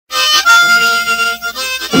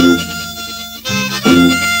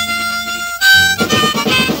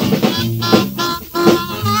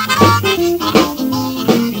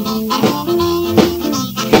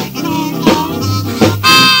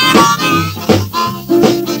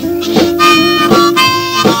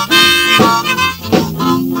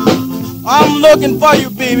looking for you,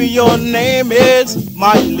 baby. Your name is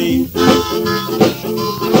Miley.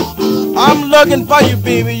 I'm looking for you,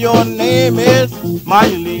 baby. Your name is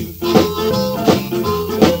Miley.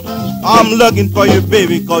 I'm looking for you,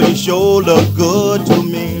 baby, 'cause you sure look good to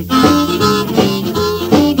me.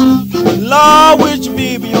 Love with you,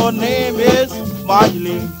 baby. Your name is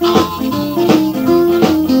Miley.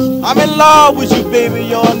 I'm in love with you, baby.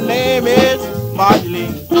 Your name is Miley.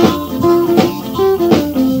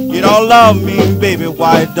 You don't love me, baby.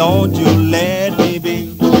 Why don't you let me be?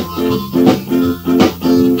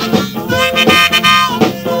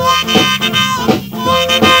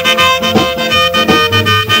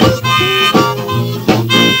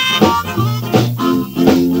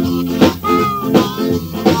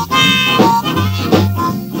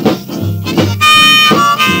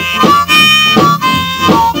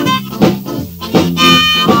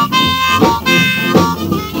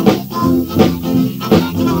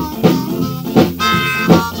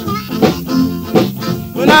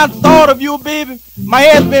 I thought of you, baby, my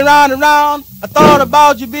head's been round and round. I thought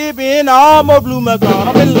about you, baby, and I almost blew my ground.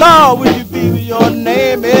 I'm in love with you, baby. Your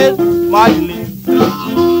name is Miley.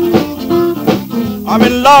 I'm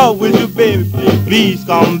in love with you, baby. Please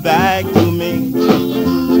come back to me.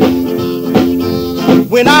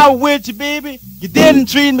 When I was with you, baby, you didn't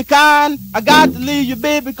treat me kind. I got to leave you,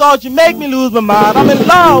 baby, 'cause you make me lose my mind. I'm in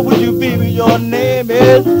love with you, baby. Your name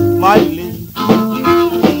is Miley.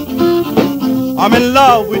 I'm in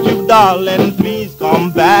love with you, darling, please come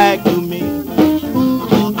back to me.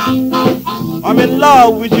 I'm in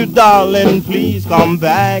love with you, darling, please come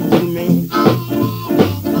back to me.